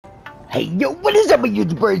Hey, yo, what is up, my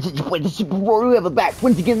YouTubers? It's your boy, TheSuperRorio Eblen, back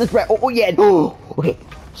once again. Let's wrap. Oh, yeah. Okay,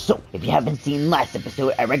 so if you haven't seen last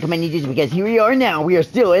episode, I recommend you do this because here we are now. We are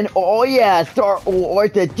still in, oh yeah, Star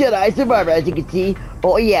Wars: The Jedi Survivor, as you can see.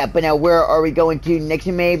 Oh yeah, but now where are we going to next,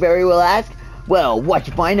 you may very well ask? Well, watch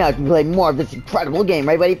you find out. We play more of this incredible game,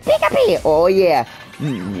 right, buddy? Pick-a-pee! Oh yeah.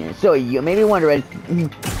 So you may be wondering,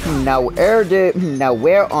 now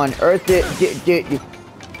where on earth do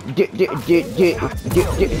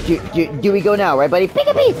we go now, right, buddy?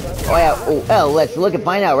 Pick-a-pee! Oh yeah. Oh well, let's look and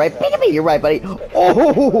find out, right? Pick-a-pee! You're right, buddy.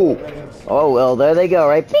 Oh well, there they go,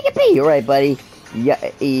 right? Pick-a-pee! You're right, buddy.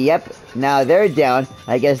 Yep. Now they're down.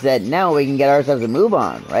 I guess that now we can get ourselves a move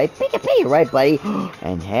on, right? Pick-a-pee! Right, buddy.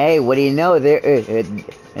 And hey, what do you know?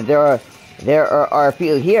 There are a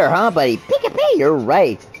few here, huh, buddy? Pick-a-pee! You're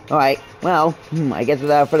right. All right. Well, I guess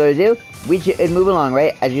without further ado, we should move along,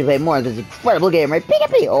 right? As we play more of this incredible game, right?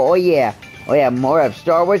 Pick-a-pee! Oh yeah. Oh yeah. More of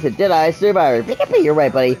Star Wars: The Jedi Survivor. Pick-a-pee! You're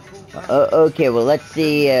right, buddy. Okay. Well, let's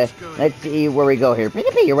see where we go here.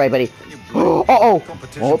 Pick-a-pee! You're right, buddy.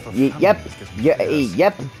 Yep.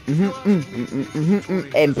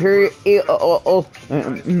 Imperial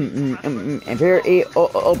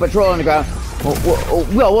patrol on the ground.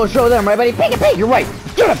 We'll show them, right, buddy? Pick-a-pee! You're right.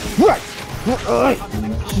 Get him! Right.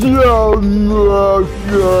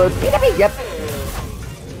 Pick-a-pee! Yep.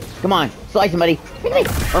 Come on, slice him, buddy. Pick-a-pee!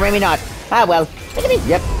 Or maybe not. Ah, well. Pick-a-pee!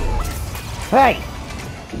 Yep. Hey!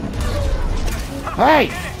 Hey!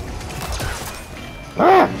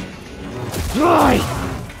 Right!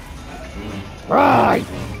 Right!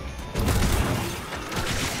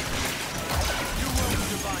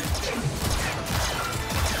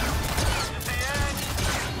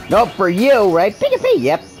 Nope, for you, right? Pick-a-pee!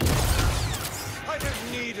 Yep. I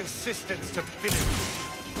don't need assistance to finish.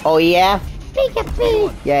 Oh yeah? Pick-a-pee!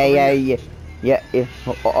 Yeah.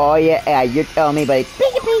 Oh yeah, you tell me, buddy.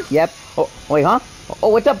 Pick-a-pee! Yep. Oh, wait, huh? Oh,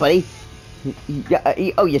 what's up, buddy?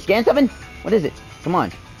 Oh, you scanned something? What is it? Come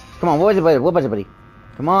on. What was it, buddy? What was it, buddy?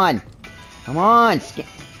 Come on. Come on.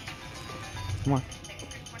 Come on.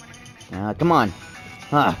 Come on.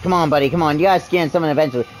 Come on, buddy. Come on. You gotta scan something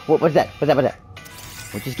eventually. What's that? What's that?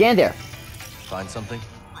 What you scanned there? Find something?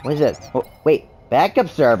 What is it? Oh, wait. Backup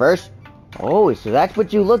servers? Oh, so that's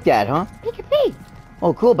what you looked at, huh? Pick-a-pee.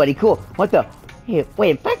 Oh, cool, buddy. Cool. What the? Hey,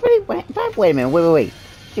 wait. In fact, wait a minute. Wait.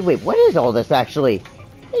 See, wait. What is all this, actually?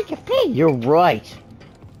 Pick-a-pee. You're right.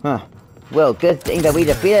 Huh. Well, good thing that we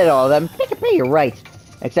defeated all of them. Pick-a-pee, you're right.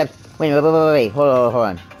 Except, wait, hold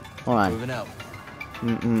on. Moving out.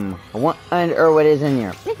 I wonder what is in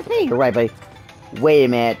here. Pick-a-pee, you're right, buddy. Wait a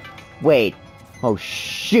minute. Wait. Oh,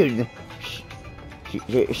 shoot.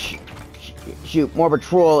 Shoot, more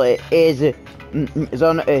patrol is on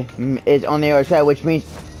the other side, which means,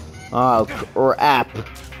 oh, crap.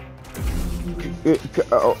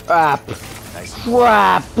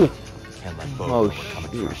 Crap. Oh,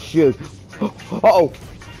 shoot. Oh,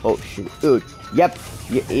 shoot. Dude. Yep,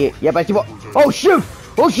 I see what. Oh, shoot!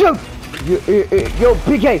 Yo,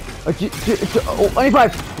 PK!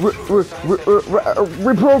 95!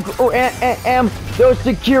 Reprogram those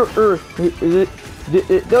secure,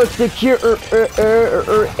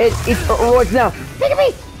 it's roids now. Pick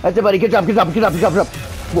me! That's it, buddy. Good job. Whoa!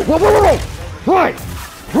 Right!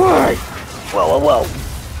 Whoa!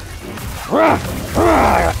 Right!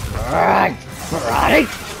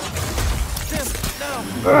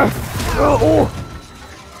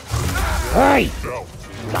 Hey!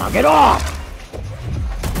 Knock it off!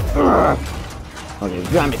 Okay,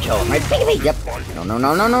 time to kill him, right? Pick me! Yep. No.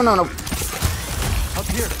 Up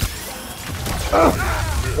here. Oh!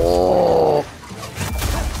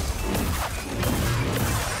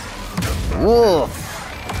 Whoa!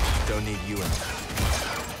 Don't need you in.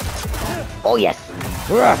 Oh, yes!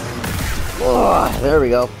 Oh, there we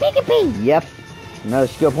go. Pick-a-pee! Yep. Another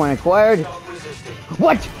skill point acquired.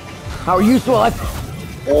 What? How are you still alive?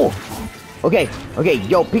 Oh! Okay,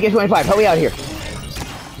 yo, PK25, help me out here.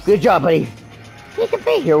 Good job, buddy.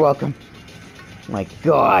 Pick-a-pee, you're welcome. My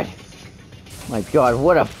god,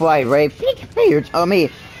 what a fight, right? Pick-a-pee, you're telling me.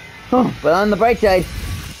 Oh, but on the bright side,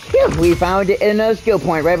 phew, we found another skill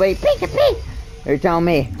point, right, buddy? Pick-a-pee, you're telling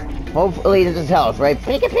me. Hopefully this is health, right?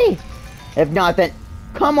 Pick-a-pee. If not, then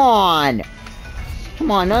come on,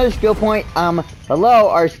 another skill point. Hello,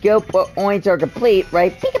 our skill points are complete,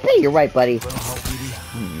 right? Pick-a-pee, you're right, buddy.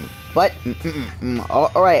 But,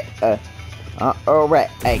 alright, alright,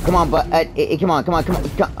 hey, come on, but, come on,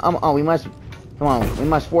 we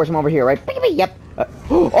must force him over here, right? Pick-a-pee, yep.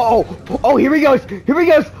 Here he goes,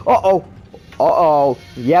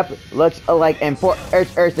 yep, looks like enforce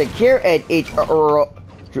secure at each, is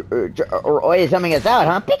something us out,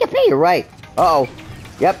 huh? Pick-a-pee, you're right.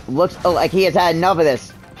 Yep, looks like he has had enough of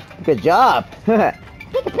this. Good job.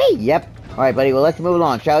 Pick-a-pee. Yep. Alright, buddy, well, let's move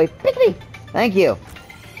along, shall we? Pick-a-pee. Thank you.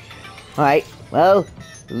 Alright, well,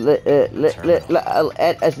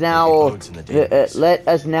 let us now open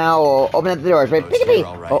up the doors, right? Pick-a-pee.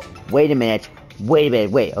 Oh, wait a minute. Wait.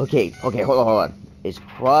 Okay, hold on. Is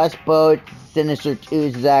Crossbow Sinister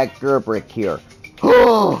 2's Zach Gerbrick here?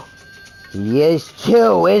 Oh, he is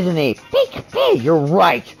too, isn't he? Pick-a-pee, you're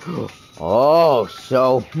right. Oh,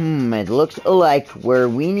 so, it looks like where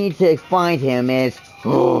we need to find him is,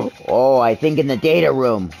 I think in the data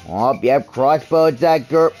room. Oh, yep, Crossbow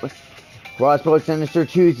Sinister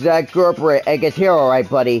 2's Zach Gerbrick, I guess here, alright,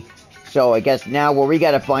 buddy. So, I guess now where we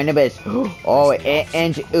gotta find him is, into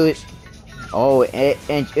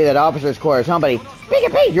that officer's quarters, huh, buddy?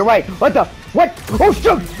 Pick-a-pee, you're right. What? Oh,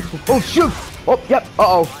 shoot! Oh, yep,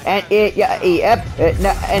 and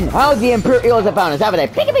and how the Imperials have found us, haven't they?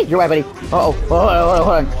 Pick-a-pee, you're right, buddy. Hold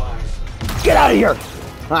on. Get out of here!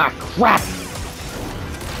 Ah, crap!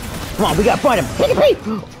 Come on, we gotta find him. Pick-a-pee!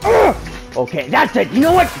 Okay, that's it. You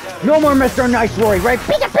know what? No more Mr. Nice Rory, right?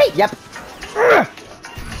 Pick-a-pee! Yep.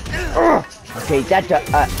 Okay, that's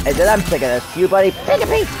I'm sick of this. You, buddy.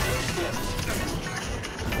 Pick-a-pee!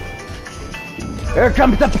 Here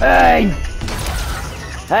comes the pain!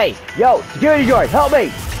 Hey, yo, security guard, help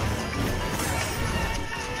me!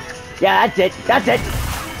 Yeah, that's it.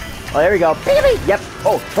 Oh, there we go. Pick-a-pee! Yep.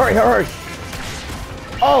 Oh, hurry.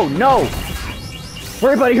 Oh, no!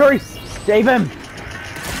 Hurry, buddy, hurry! Save him!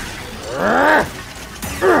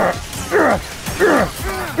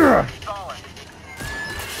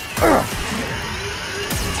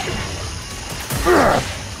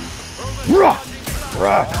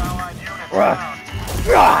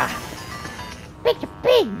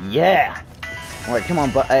 Pick-a-pee! Yeah! Alright, come on,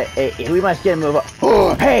 but we must get a move up.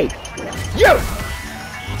 Hey! You!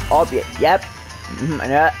 Oh, yep.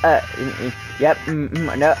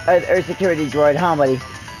 No other security droid, huh, buddy?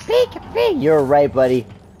 Pick-a-pee! You're right, buddy.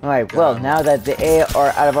 Alright, well, now that the A are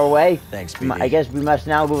out of our way, thanks, BD. I guess we must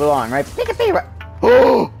now move along, right? Pick-a-pee!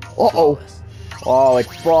 Uh-oh! Oh,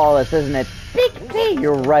 it's flawless, isn't it? Pick-a-pee!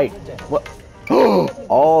 You're right. What?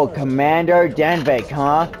 Oh, Commander Denvik,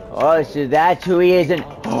 huh? Oh, so that's who he is in...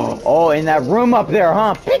 Oh, in that room up there,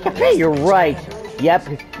 huh? Pick-a-pee, you're right. Yep,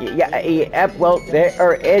 well,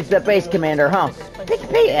 there is the base commander, huh?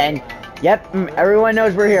 Pick-a-pee, and... Yep, everyone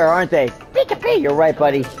knows we're here, aren't they? Pick-a-pee, you're right,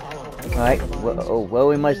 buddy. Alright, well,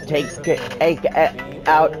 we must take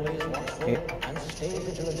out...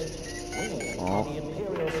 Oh.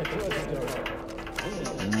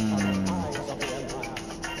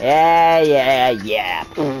 Yeah.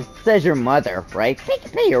 Says your mother, right?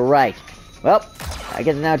 Pick-a-pee, you're right. Well, I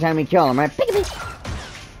guess it's now time to kill him, right? Pick-a-pee.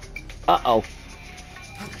 Uh-oh.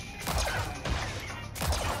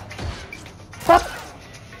 Hup!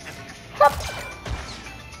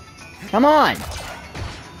 Come on!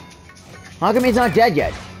 How come he's not dead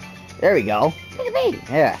yet? There we go. Pick-a-pee.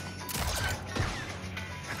 Yeah.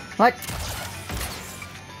 What?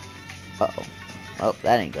 Uh-oh. Oh,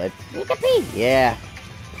 that ain't good. Pick-a-pee. Yeah.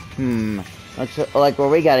 Looks like where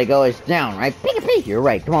we gotta go is down, right? Pick-a-pee! You're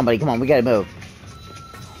right. Come on, buddy. Come on. We gotta move.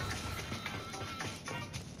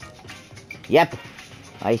 Yep.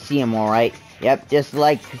 I see him all right. Yep, just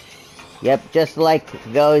like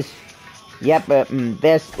those. Yep,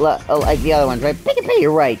 this, like the other ones, right? Pick-a-pee!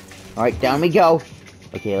 You're right. Alright, down we go.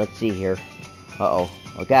 Okay, let's see here. Uh-oh.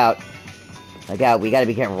 Look out. We gotta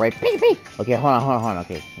be careful, right? Pick-a-pee! Okay, hold on.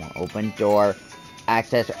 Okay, open door.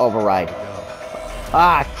 Access override.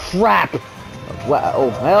 Ah, crap!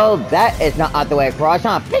 Well, that is not the way across,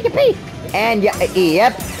 huh? Pick-a-pee! And,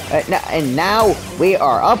 yep. And now, we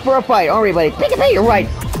are up for a fight, aren't we, buddy? Pick-a-pee, you're right!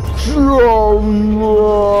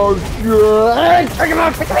 Take him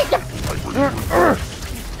out! Pick-a-pee! No.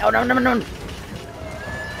 No.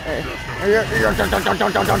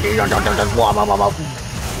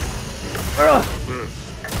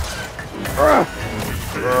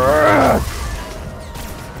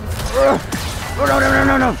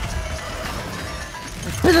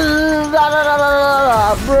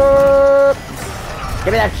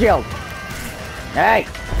 Give me that shield. Hey.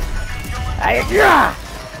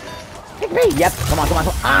 Pick me. Yep. Come on.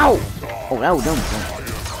 Ow. Oh, no.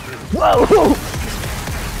 Whoa.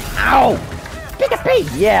 Ow. Pick-a-pee.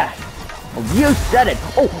 Yeah. Oh, you said it.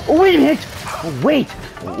 Oh, wait a minute. Oh, wait.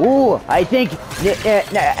 Ooh, I think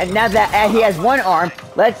now that he has one arm,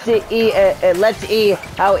 let's see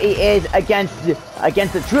how he is against the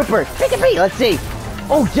troopers. Pick-a-pee, let's see.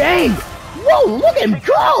 Oh, dang! Whoa, look at him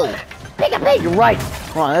go! Pick-a-pee, you're right.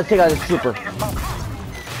 Come on, let's take out this trooper.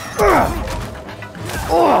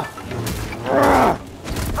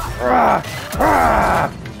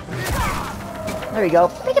 There we go.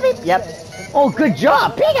 Peekaboo. Yep. Oh, good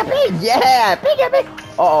job. Peekaboo. Yeah. Peekaboo.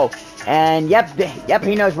 Uh-oh. And yep,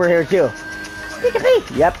 he knows we're here too.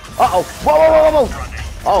 Peekaboo. Yep. Uh-oh. Whoa, whoa, whoa, whoa, whoa.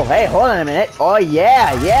 Oh, hey, hold on a minute. Oh,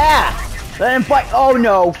 yeah, yeah. Let him fight. Oh,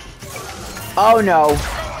 no. Oh, no.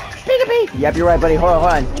 Peekaboo. Yep, you're right, buddy. Hold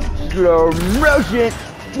on. Slow motion.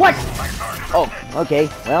 What? Oh, okay.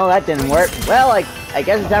 Well, that didn't work. Well, I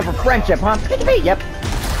guess it's time for friendship, huh? Peekaboo. Yep.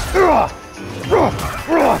 Come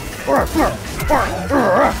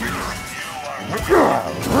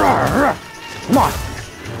on.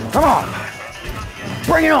 Come on.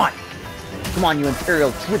 Bring it on. Come on, you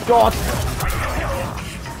Imperial trip dogs.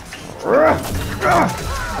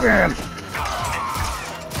 Bam.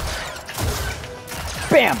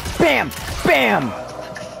 Bam, bam, bam.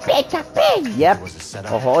 Yep.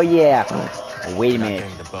 Oh, yeah. Oh, wait a minute.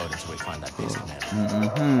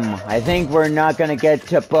 I think we're not gonna get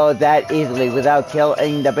to boat that easily without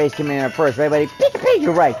killing the base commander first, right, buddy? Peekaboo,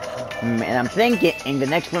 you're right. And I'm thinking the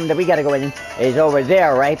next room that we gotta go in is over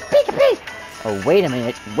there, right? Peekaboo. Oh, wait a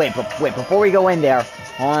minute. Wait, before we go in there,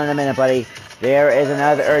 hold on a minute, buddy. There is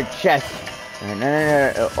another chest.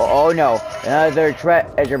 No. Oh, no. Another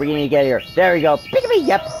treasure we need to get here. There we go. Peekaboo,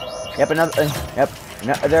 yep. Yep, another, yep.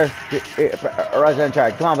 Another resident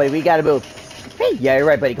charge. Come on, buddy, we gotta move. Hey, yeah, you're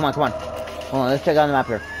right, buddy. Come on. Hold on, let's check on the map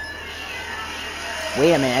here.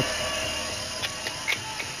 Wait a minute.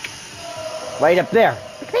 Right up there.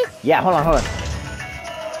 Yeah, hold on.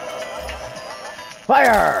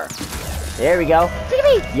 Fire! There we go.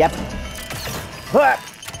 Yep. Alright,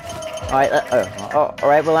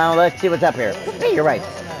 alright, well now let's see what's up here. You're right.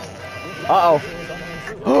 Uh-oh.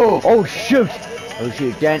 Oh, shoot! Oh,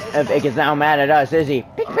 shoot, then Vic is now mad at us, is he?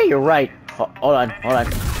 You're right. Hold on.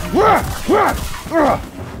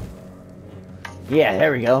 Yeah,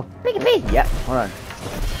 there we go. Yep, hold on.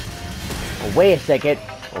 Oh, wait a second.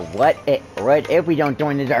 What if we don't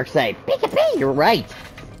join the dark side? You're right.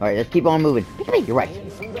 Alright, let's keep on moving. You're right.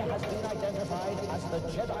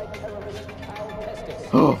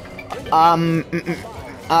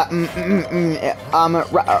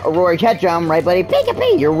 Rory Ketchum, right, buddy?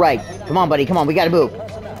 You're right. Come on, buddy. Come on, we gotta move.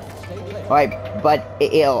 Alright, but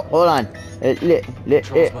hold on.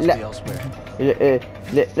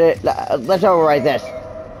 Let's override this.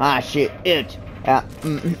 Ah, shit.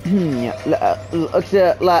 Looks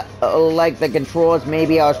like the controls may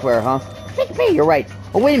be elsewhere, huh? You're right.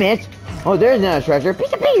 Oh, wait a minute. Oh, there's another treasure.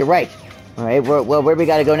 You're right. Alright, well, where we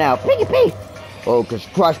gotta go now? Oh, because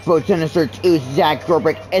Crossbow Sinister 2 Zach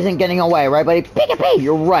Gorbrick isn't getting away, right, buddy?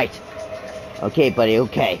 You're right. Okay, buddy,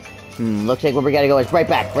 okay. Looks like where we gotta go is right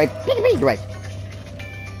back, right? You're right.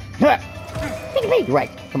 You're right.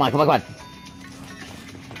 Come on.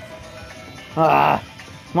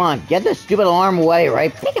 Come on, get this stupid alarm away,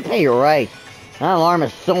 right? You're right. That alarm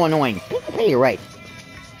is so annoying. You're right.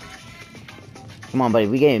 Come on, buddy,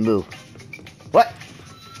 we gotta move. What?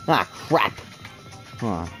 Ah, crap.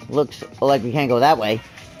 Looks like we can't go that way.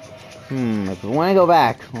 If we want to go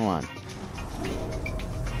back, hold on.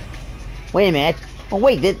 Wait a minute. Oh,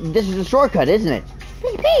 wait, this is a shortcut, isn't it?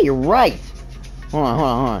 You're right. Hold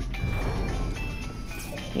on.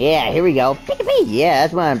 Yeah, here we go. Yeah,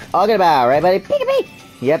 that's what I'm talking about, right, buddy?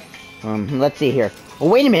 Yep. Let's see here. Oh,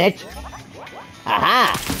 wait a minute.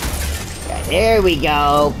 Aha! There we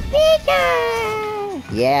go.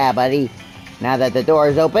 Yeah, buddy. Now that the door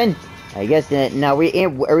is open, I guess now we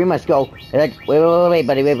must go. Wait,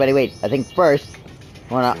 buddy, wait. I think first,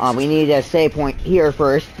 we need a save point here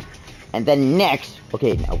first, and then next.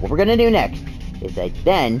 Okay, now what we're gonna do next is that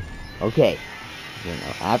then, okay,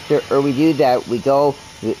 after we do that, we go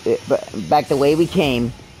back the way we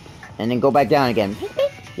came, and then go back down again.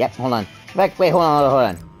 Yep, hold on. Hold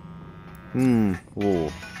on.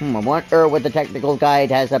 I wonder what the technical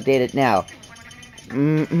guide has updated now.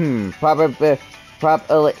 Probably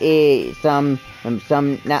some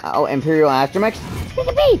now Imperial astromechs.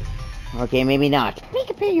 Okay, maybe not.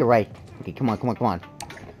 You're right. Okay, come on.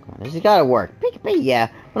 This has gotta work. Yeah.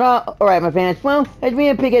 But alright, my fans. Well, as me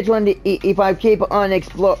and Pikachu on the E5 keep on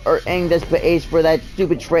exploring this place for that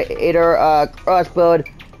stupid traitor crossbowed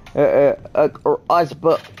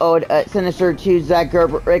Sinister 2 Zach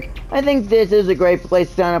Gerber. I think this is a great place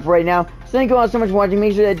to sign up right now. So thank you all so much for watching.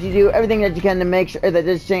 Make sure that you do everything that you can to make sure that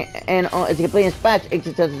this channel is a complete and splash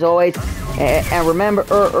success as always. And remember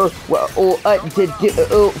to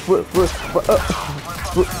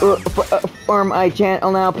do for my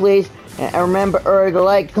channel now, please. And remember to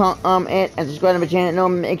like, comment, and subscribe to my channel.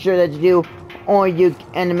 Make sure that you do all you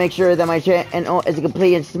can to make sure that my channel is a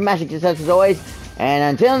complete and smashing success as always. And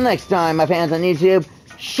until next time, my fans on YouTube,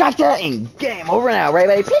 shut up and game over now, right,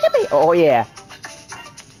 buddy? Oh yeah.